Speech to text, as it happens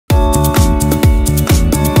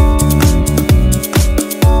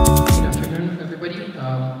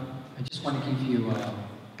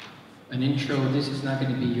an intro. This is not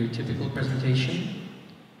going to be your typical presentation.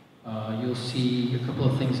 You'll see a couple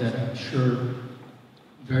of things that I'm sure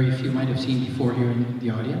very few might have seen before here in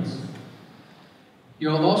the audience.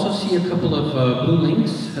 You'll also see a couple of blue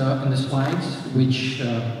links in the slides, which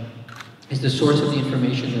is the source of the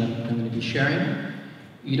information that I'm going to be sharing.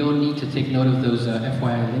 You don't need to take note of those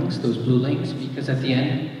FYI links, those blue links, because at the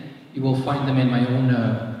end, you will find them in my own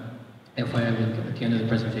FYI link at the end of the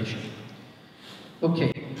presentation.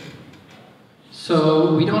 Okay,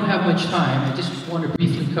 so we don't have much time. I just want to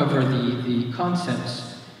briefly cover the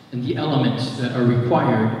concepts and the elements that are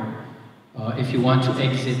required if you want to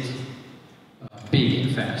exit big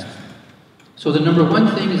and fast. So the number one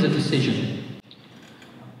thing is a decision.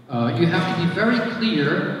 You have to be very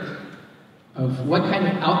clear of what kind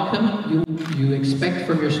of outcome you expect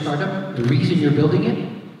from your startup, the reason you're building it,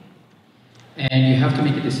 and you have to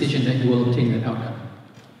make a decision that you will obtain that outcome.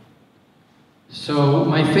 So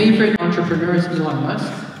my favorite entrepreneur is Elon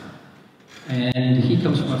Musk, and he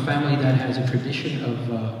comes from a family that has a tradition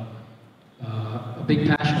of a big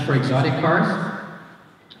passion for exotic cars.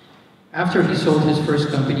 After he sold his first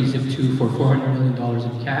company, FYI.to, for $400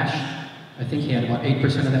 million in cash, I think he had about 8%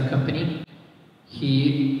 of that company,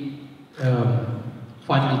 he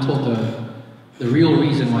finally told the real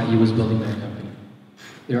reason why he was building that company.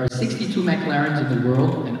 There are 62 McLarens in the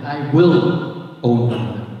world, and I will own one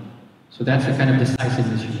of them. So that's the kind of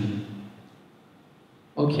decisiveness you need.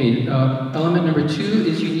 Okay, element number two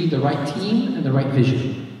is you need the right team and the right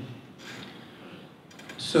vision.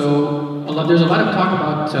 So there's a lot of talk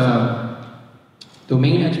about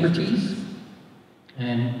domain expertise,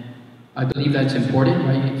 and I believe that's important,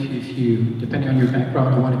 right? If you, depending on your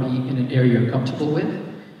background, you want to be in an area you're comfortable with.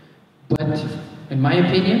 But in my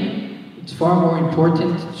opinion, it's far more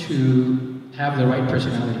important to have the right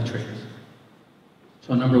personality traits.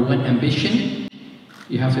 So number one, ambition.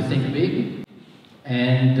 You have to think big.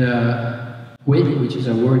 And wit, which is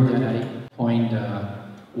a word that I coined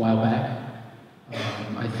a while back.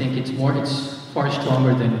 I think it's far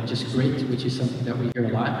stronger than just grit, which is something that we hear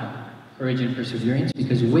a lot. Courage and perseverance,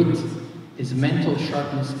 because wit is mental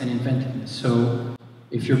sharpness and inventiveness. So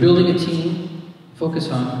if you're building a team, focus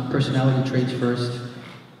on personality traits first,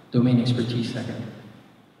 domain expertise second.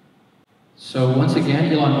 So once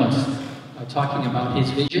again, Elon Musk, talking about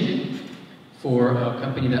his vision for a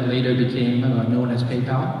company that later became known as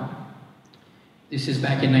PayPal. This is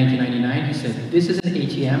back in 1999. He said, this is an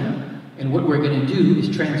ATM, and what we're going to do is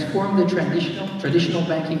transform the traditional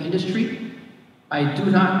banking industry. I do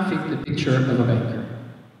not fit the picture of a banker.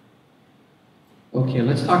 Okay,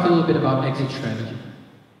 let's talk a little bit about exit strategy.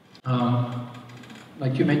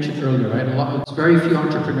 Like you mentioned earlier, right? Very few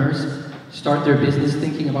entrepreneurs start their business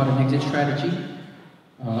thinking about an exit strategy.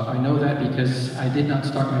 I know that because I did not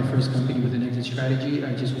start my first company with an exit strategy.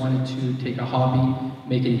 I just wanted to take a hobby,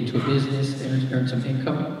 make it into a business, earn some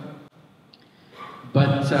income.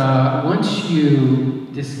 But once you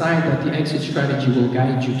decide that the exit strategy will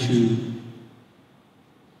guide you to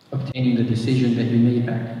obtaining the decision that you made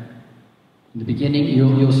back in the beginning,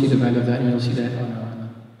 you'll see the value of that, and you'll see that on a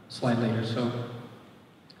slide later. So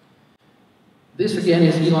this again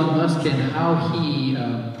is Elon Musk and how he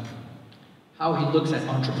looks at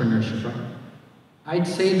entrepreneurship, right? I'd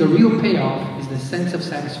say the real payoff is the sense of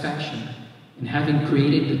satisfaction in having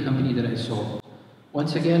created the company that I sold.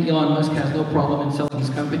 Once again, Elon Musk has no problem in selling his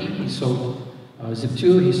company. He sold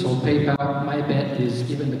FYI.to, he sold PayPal. My bet is,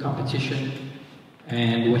 given the competition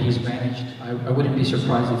and what he's managed, I wouldn't be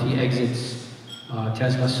surprised if he exits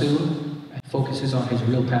Tesla soon and focuses on his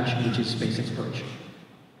real passion, which is space exploration.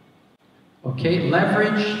 Okay,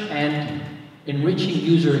 leverage and enriching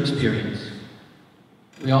user experience.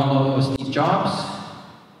 We all know Steve Jobs.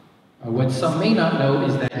 What some may not know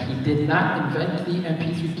is that he did not invent the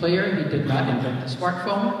MP3 player, he did not invent the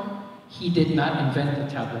smartphone, he did not invent the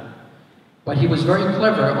tablet. But he was very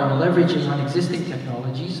clever on leveraging on existing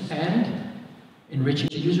technologies and enriching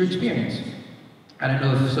the user experience. I don't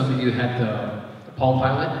know if some of you had the Palm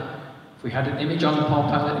Pilot. If we had an image on the Palm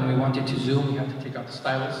Pilot and we wanted to zoom, we had to take out the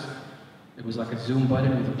stylus. It was like a zoom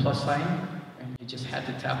button with a plus sign, and you just had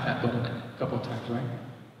to tap that button a couple of times, right?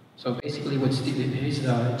 So basically what Steve did, his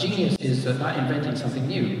genius is not inventing something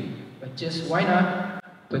new, but just why not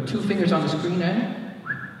put two fingers on the screen and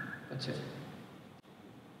that's it.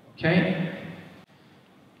 Okay?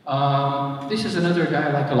 This is another guy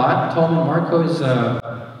I like a lot. Tolman Marco is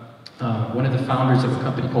one of the founders of a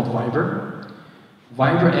company called Viber.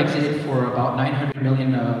 Viber exited for about $900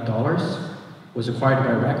 million, was acquired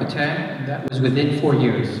by Rakuten, and that was within 4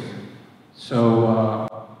 years. So,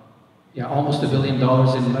 yeah, almost $1 billion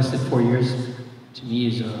in less than 4 years, to me,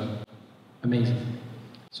 is amazing.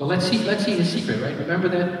 So let's see his secret, right? Remember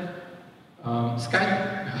that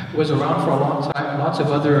Skype was around for a long time, lots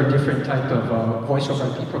of other different type of voice over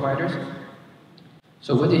IP providers.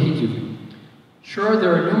 So what did he do? Sure,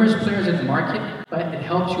 there are numerous players in the market, but it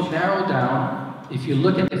helps you narrow down if you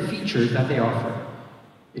look at the features that they offer.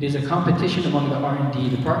 It is a competition among the R&D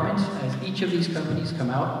departments as each of these companies come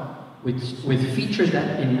out with features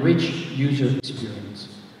that enrich user experience.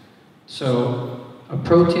 So a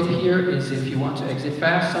pro tip here is if you want to exit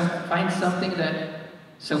fast, find something that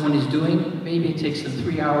someone is doing. Maybe it takes them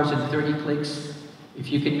 3 hours and 30 clicks.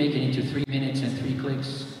 If you can make it into 3 minutes and 3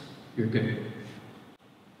 clicks, you're good.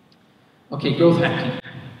 Okay, growth hacking.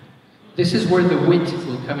 This is where the wit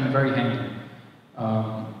will come in very handy.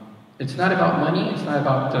 It's not about money, it's not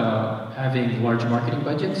about having large marketing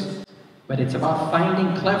budgets, but it's about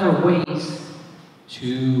finding clever ways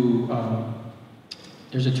to,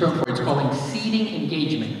 there's a term for it, it's called seeding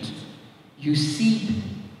engagement. You seed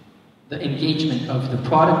the engagement of the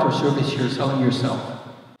product or service you're selling yourself.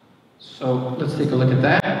 So let's take a look at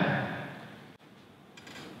that.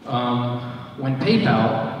 When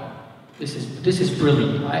PayPal, this is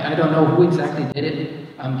brilliant. I don't know who exactly did it.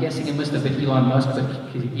 I'm guessing it must have been Elon Musk,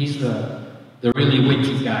 but he's the really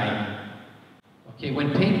witty guy. Okay,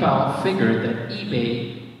 when PayPal figured that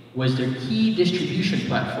eBay was their key distribution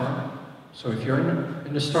platform, so if you're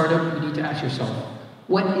in a startup, you need to ask yourself,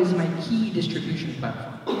 what is my key distribution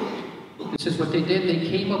platform? This is what they did. They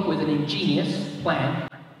came up with an ingenious plan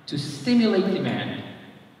to stimulate demand.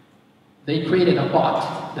 They created a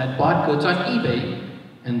bot that bought goods on eBay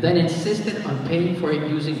and then insisted on paying for it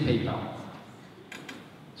using PayPal.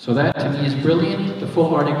 So that to me is brilliant. The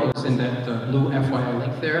full article is in that blue FYI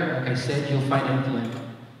link there. Like I said, you'll find it at the link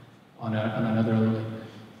on another link.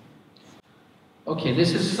 Okay,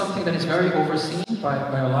 this is something that is very overseen by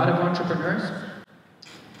a lot of entrepreneurs.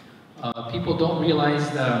 People don't realize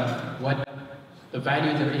what the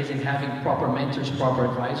value there is in having proper mentors, proper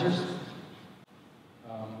advisors.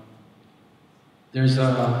 There's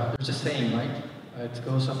a saying, right? It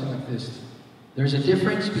goes something like this. There's a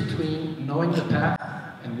difference between knowing the path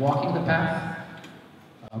and walking the path,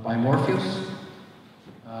 by Morpheus.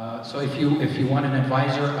 So if you want an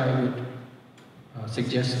advisor, I would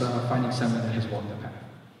suggest finding someone that has walked the path.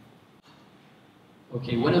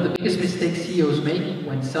 Okay, one of the biggest mistakes CEOs make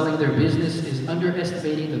when selling their business is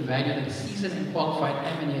underestimating the value that a seasoned and qualified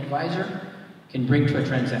M&A advisor can bring to a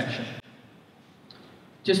transaction.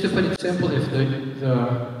 Just to put it simple, if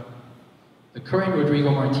the current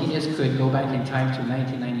Rodrigo Martinez could go back in time to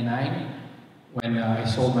 1999, when I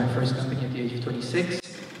sold my first company at the age of 26,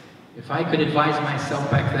 if I could advise myself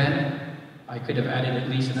back then, I could have added at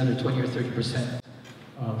least another 20 or 30%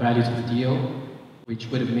 value to the deal, which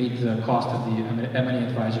would have made the cost of the M&A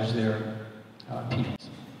advisors there peanuts.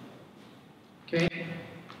 Okay?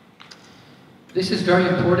 This is very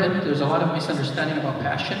important. There's a lot of misunderstanding about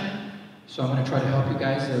passion, so I'm going to try to help you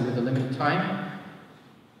guys with the limited time.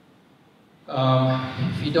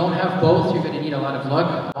 If you don't have both, you're going to need a lot of luck.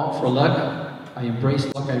 I'm all for luck. I embrace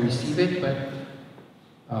luck, I receive it, but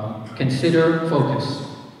consider focus.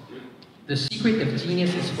 The secret of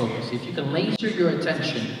genius is focus. If you can laser your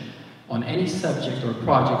attention on any subject or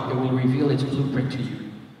project, it will reveal its blueprint to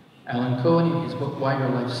you. Alan Cohen, in his book, Why Your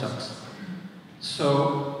Life Sucks.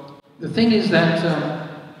 So, the thing is that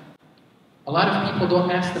a lot of people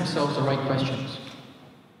don't ask themselves the right questions.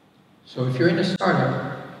 So if you're in a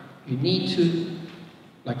startup, you need to,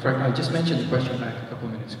 like I just mentioned the question back a couple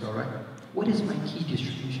of minutes ago, right? What is my key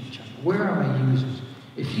distribution channel? Where are my users?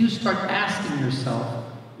 If you start asking yourself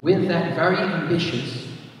with that very ambitious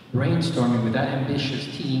brainstorming, with that ambitious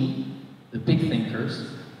team, the big thinkers,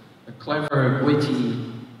 the clever,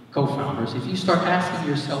 witty co-founders, if you start asking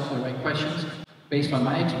yourself the right questions, based on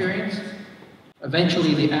my experience,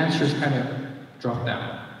 eventually the answers kind of drop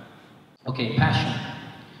down. Okay, passion.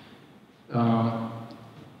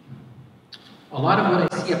 A lot of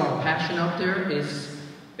what I see about passion out there is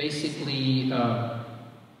basically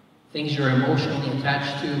things you're emotionally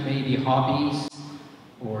attached to, maybe hobbies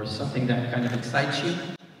or something that kind of excites you.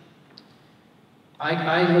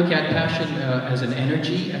 I look at passion as an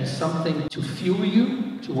energy, as something to fuel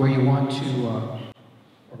you to where you want to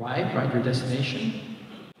arrive, right, your destination.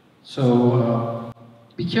 So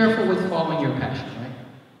be careful with following your passion, right?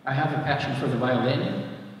 I have a passion for the violin,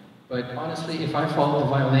 but honestly, if I followed the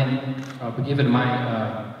violin, given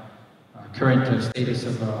my current status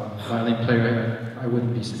of a violin player, I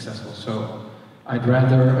wouldn't be successful. So I'd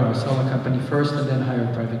rather sell a company first and then hire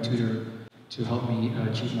a private tutor to help me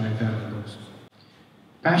achieve my value goals.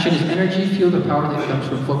 Passion is energy. Feel the power that comes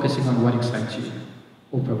from focusing on what excites you.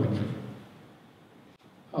 Oprah Winfrey.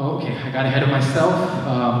 Okay, I got ahead of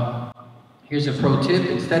myself. Here's a pro tip.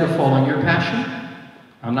 Instead of following your passion,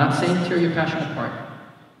 I'm not saying tear your passion apart.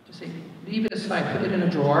 Just say, leave it aside, put it in a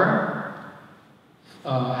drawer,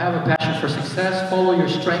 have a passion for success, follow your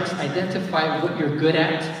strengths, identify what you're good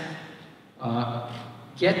at,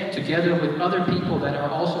 get together with other people that are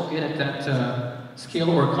also good at that skill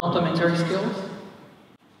or complementary skills.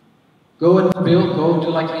 Go and build, go do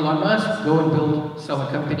like Elon Musk, go and build, sell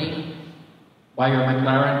a company, buy your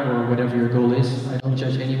McLaren or whatever your goal is. I don't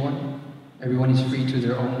judge anyone. Everyone is free to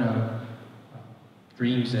their own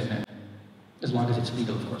dreams, and as long as it's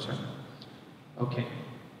legal, of course, right? Okay.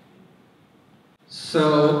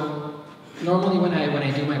 So normally when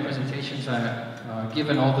I do my presentations,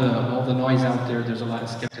 given all the noise out there, there's a lot of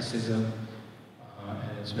skepticism,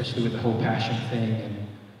 especially with the whole passion thing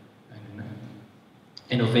and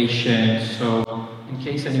innovation. So in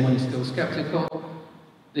case anyone is still skeptical,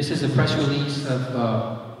 this is a press release of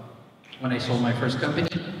when I sold my first company.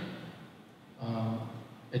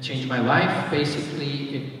 It changed my life.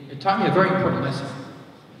 Basically, it taught me a very important lesson,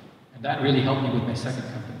 and that really helped me with my second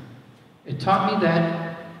company. It taught me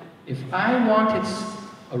that if I wanted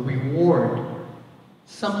a reward,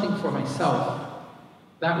 something for myself,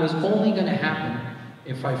 that was only going to happen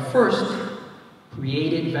if I first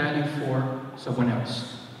created value for someone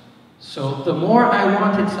else. So the more I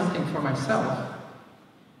wanted something for myself,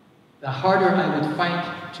 the harder I would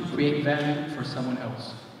fight to create value for someone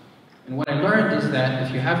else. And what I learned is that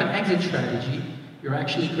if you have an exit strategy, you're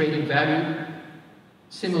actually creating value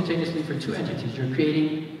simultaneously for two entities. You're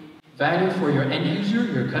creating value for your end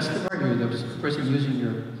user, your customer, the person using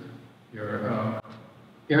your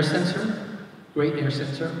air sensor, great air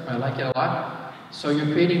sensor, I like it a lot. So you're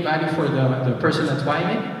creating value for the person that's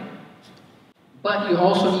buying it, but you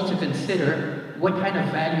also need to consider what kind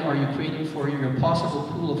of value are you creating for your possible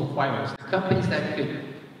pool of acquirers, the companies that could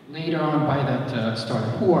later on buy that startup.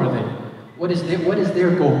 Who are they? What is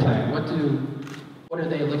their goal plan? What are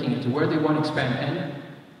they looking into? Where do they want to expand? And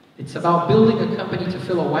it's about building a company to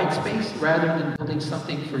fill a white space rather than building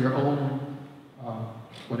something for your own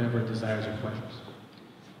whatever desires or pleasures.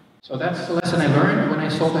 So that's the lesson I learned. When I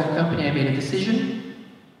sold that company, I made a decision.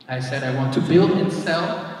 I said I want to build and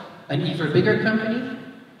sell an even bigger company,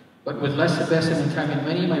 but with less investment in time and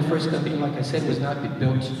money. My first company, like I said, was not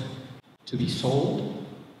built to be sold.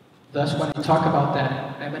 Thus, when I talk about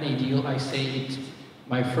that M&A deal, I say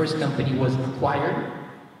my first company was acquired.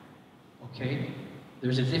 Okay?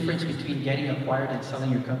 There's a difference between getting acquired and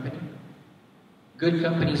selling your company. Good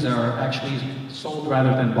companies are actually sold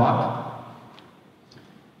rather than bought.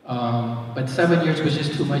 But 7 years was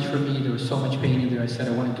just too much for me. There was so much pain in there. I said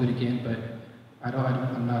I want to do it again, but I don't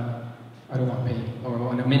want pain, or I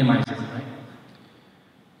want to minimize it, right?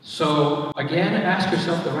 So again, ask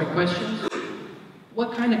yourself the right questions.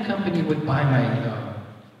 What kind of company would buy my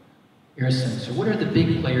air sensor? What are the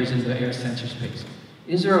big players in the air sensor space?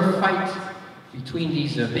 Is there a fight between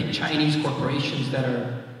these big Chinese corporations that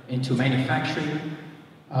are into manufacturing?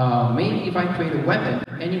 Maybe if I create a weapon,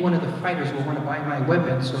 any one of the fighters will want to buy my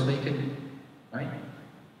weapon so they can, right,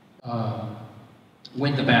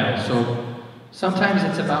 win the battle. So sometimes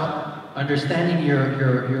it's about understanding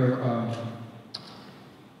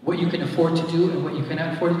what you can afford to do and what you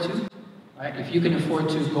cannot afford to do. Right? If you can afford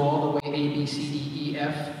to go all the way A, B, C, D, E,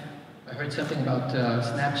 F, I heard something about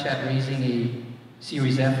Snapchat raising a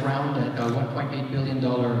Series F round at a $1.8 billion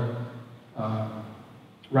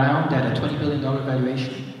round at a $20 billion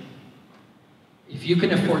valuation. If you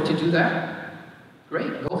can afford to do that,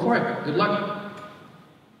 great, go for it. Good luck.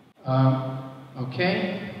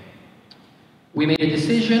 Okay. We made a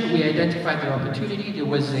decision. We identified the opportunity. There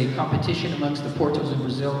was a competition amongst the portos in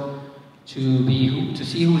Brazil to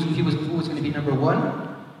see who was going to be number one.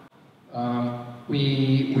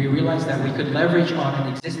 We realized that we could leverage on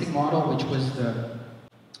an existing model, which was the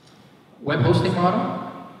web hosting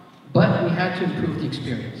model, but we had to improve the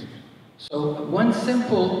experience. So one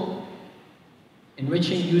simple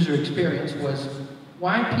enriching user experience was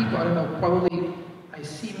why people, I don't know, probably, I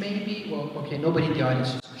see maybe, well, okay, nobody in the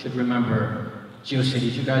audience should remember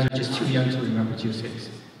GeoCities. You guys are just too young to remember GeoCities.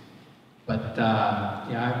 But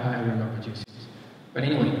yeah, I remember GeoCities. But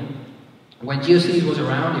anyway, when GeoCities was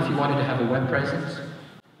around, if you wanted to have a web presence,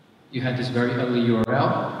 you had this very ugly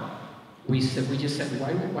URL. We just said,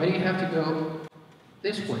 why do you have to go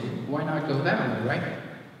this way? Why not go that way, right?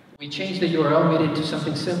 We changed the URL, made it into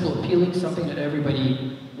something simple, appealing, something that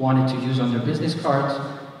everybody wanted to use on their business cards.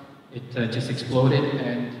 It just exploded,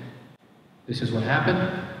 and this is what happened.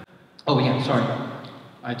 Oh yeah, sorry.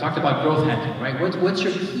 I talked about growth hacking, right? What's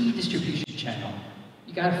your key distribution channel?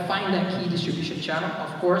 You gotta find that key distribution channel.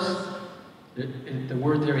 Of course, The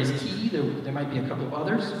word there is key. There might be a couple of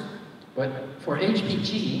others. But for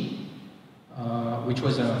HPG, which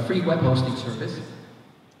was a free web hosting service,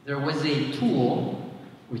 there was a tool,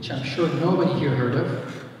 which I'm sure nobody here heard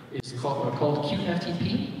of. It's called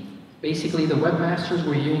QFTP. Basically, the webmasters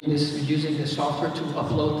were using this software to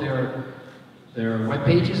upload their web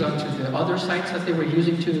pages onto the other sites that they were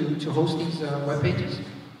using to host these web pages.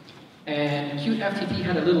 And QFTP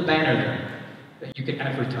had a little banner there that you could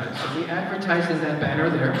advertise. So we advertised in that banner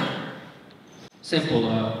there. Simple.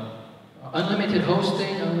 Unlimited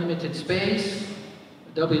hosting, unlimited space,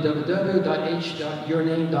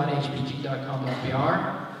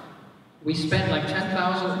 www.yourname.hpg.com.br. We spent like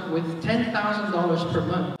 $10,000 per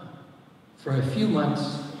month for a few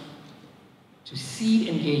months to seed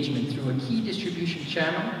engagement through a key distribution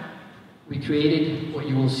channel. We created what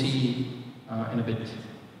you will see in a bit.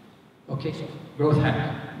 Okay, growth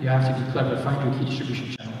hack. You have to be clever to find your key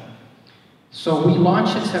distribution channel. So we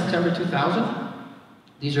launched in September 2000.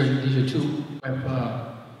 These are two Web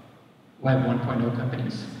 1.0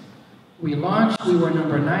 companies. We launched, we were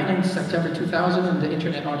number 9 in September 2000 in the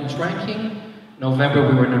Internet Audience Ranking. November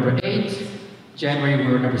we were number 8. January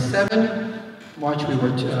we were number 7. March we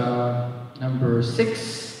were number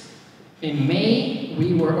 6. In May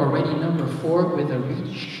we were already number 4 with a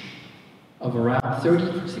reach of around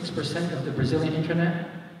 36% of the Brazilian internet.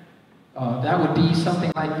 That would be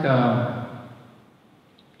something like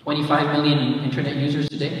 25 million internet users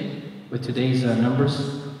today, with today's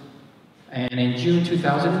numbers. And in June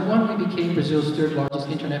 2001, we became Brazil's 3rd largest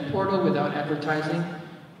internet portal without advertising,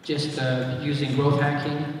 just using growth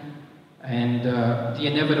hacking. And the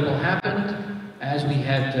inevitable happened. As we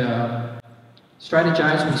had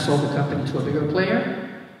strategized, we sold the company to a bigger player.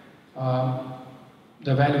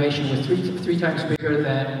 The valuation was three times bigger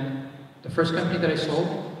than the first company that I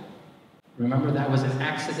sold. Remember, that was an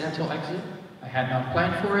accidental exit. I had not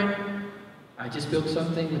planned for it. I just built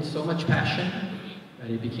something with so much passion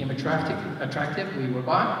that it became attractive. We were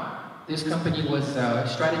bought. This company was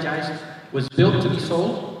strategized, was built to be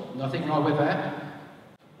sold. Nothing wrong with that.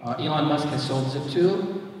 Elon Musk has sold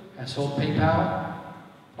Zip2, has sold PayPal,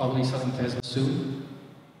 probably selling Tesla soon.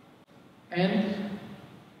 And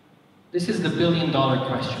this is the billion-dollar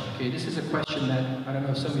question. Okay, this is a question that I don't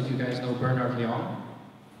know if some of you guys know Bernard Leon.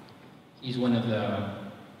 He's one of the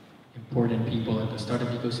important people in the startup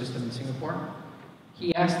ecosystem in Singapore.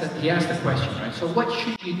 He asked the question, right? So what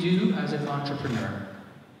should you do as an entrepreneur?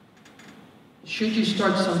 Should you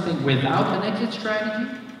start something without an exit strategy?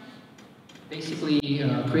 Basically,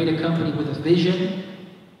 create a company with a vision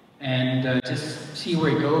and just see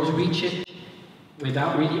where it goes, reach it,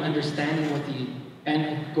 without really understanding what the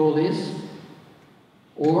end goal is?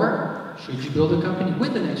 Or should you build a company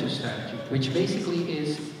with an exit strategy, which basically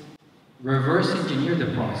is reverse engineer the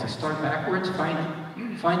process, start backwards, find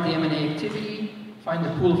the M&A activity, find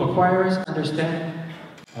the pool of acquirers, understand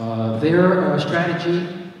their strategy,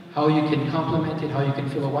 how you can complement it, how you can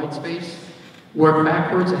fill a white space, work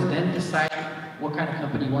backwards, and then decide what kind of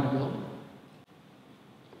company you want to build.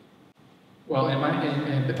 Well,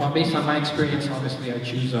 based on my experience, obviously I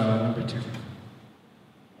choose number 2.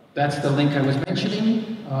 That's the link I was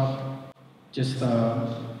mentioning.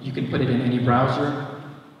 You can put it in any browser.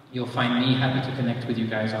 You'll find me happy to connect with you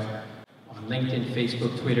guys on LinkedIn,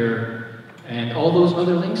 Facebook, Twitter, and all those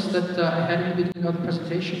other links that I had in the beginning of the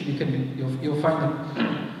presentation. You'll find them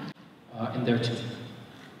in there too.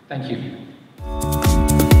 Thank you.